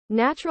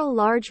Natural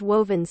large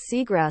woven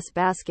seagrass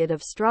basket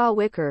of straw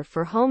wicker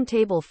for home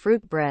table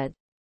fruit bread.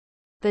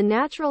 The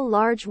natural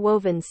large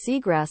woven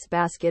seagrass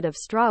basket of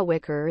straw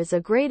wicker is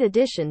a great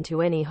addition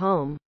to any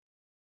home.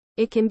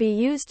 It can be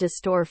used to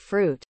store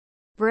fruit,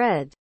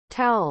 bread,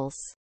 towels,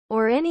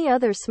 or any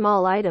other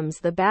small items.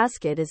 The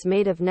basket is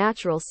made of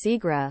natural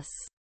seagrass,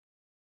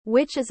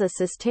 which is a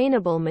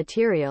sustainable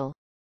material.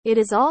 It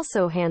is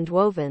also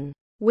handwoven,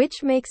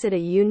 which makes it a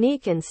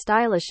unique and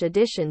stylish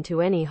addition to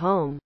any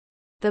home.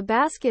 The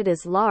basket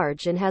is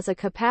large and has a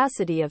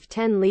capacity of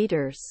 10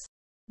 liters.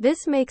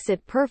 This makes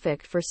it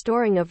perfect for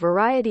storing a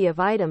variety of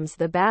items.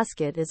 The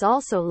basket is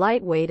also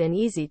lightweight and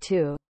easy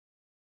to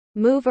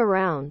move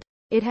around.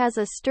 It has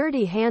a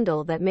sturdy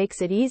handle that makes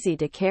it easy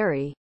to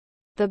carry.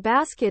 The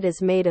basket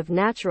is made of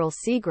natural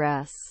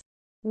seagrass,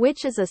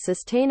 which is a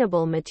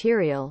sustainable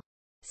material.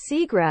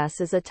 Seagrass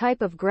is a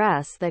type of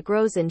grass that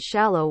grows in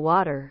shallow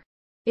water.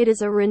 It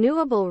is a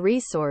renewable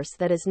resource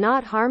that is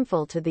not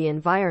harmful to the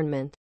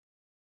environment.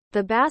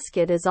 The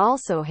basket is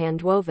also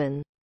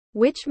handwoven,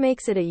 which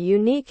makes it a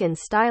unique and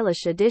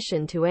stylish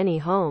addition to any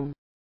home.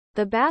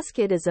 The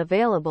basket is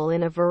available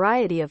in a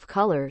variety of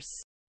colors,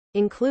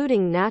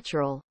 including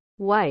natural,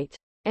 white,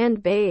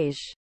 and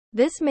beige.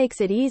 This makes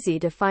it easy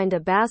to find a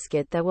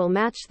basket that will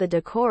match the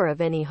decor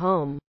of any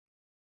home.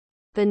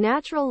 The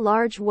natural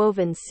large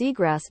woven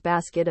seagrass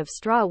basket of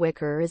straw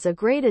wicker is a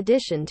great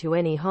addition to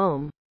any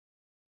home.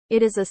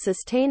 It is a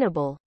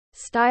sustainable,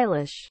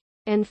 stylish,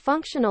 and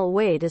functional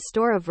way to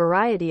store a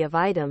variety of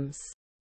items.